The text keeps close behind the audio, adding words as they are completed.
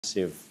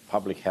massive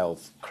public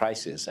health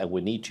crisis, and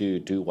we need to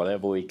do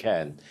whatever we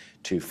can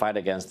to fight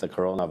against the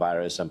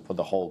coronavirus and put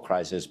the whole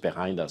crisis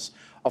behind us.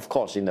 Of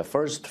course, in the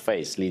first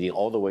phase, leading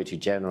all the way to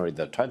January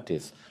the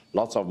 20th,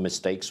 lots of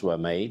mistakes were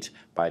made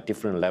by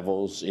different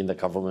levels in the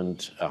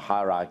government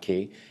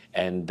hierarchy,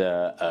 and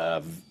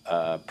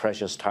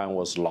precious time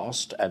was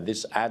lost, and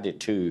this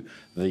added to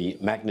the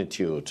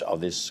magnitude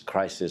of this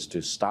crisis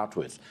to start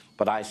with.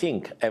 But I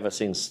think ever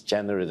since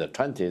January the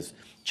 20th,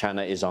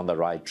 China is on the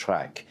right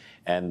track,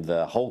 and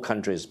the whole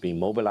country is being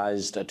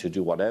mobilized to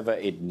do whatever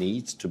it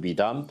needs to be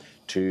done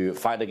to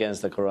fight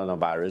against the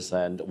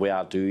coronavirus, and we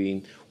are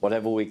doing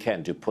whatever we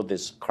can to put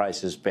this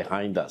crisis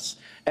behind us.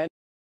 And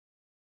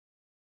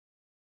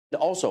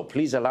also,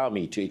 please allow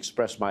me to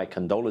express my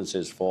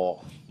condolences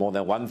for more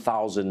than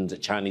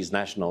 1,000 Chinese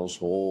nationals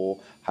who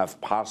have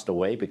passed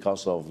away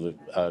because of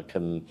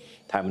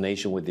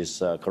contamination with this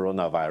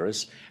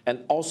coronavirus.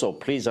 And also,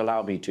 please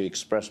allow me to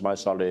express my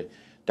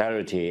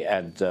solidarity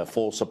and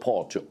full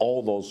support to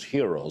all those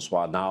heroes who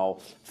are now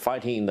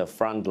fighting in the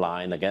front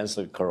line against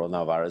the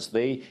coronavirus.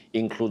 They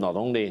include not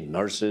only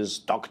nurses,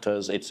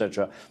 doctors,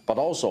 etc., but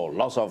also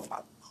lots of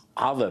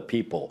other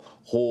people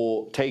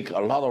who take a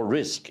lot of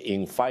risk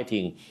in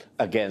fighting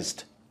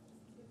against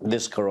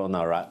this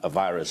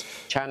coronavirus.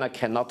 China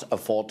cannot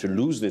afford to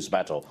lose this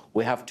battle.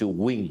 We have to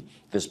win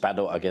this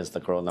battle against the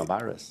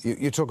coronavirus.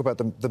 You talk about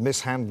the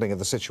mishandling of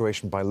the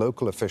situation by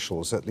local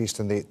officials, at least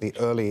in the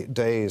early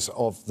days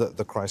of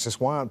the crisis.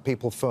 Why aren't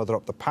people further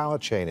up the power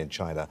chain in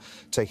China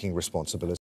taking responsibility?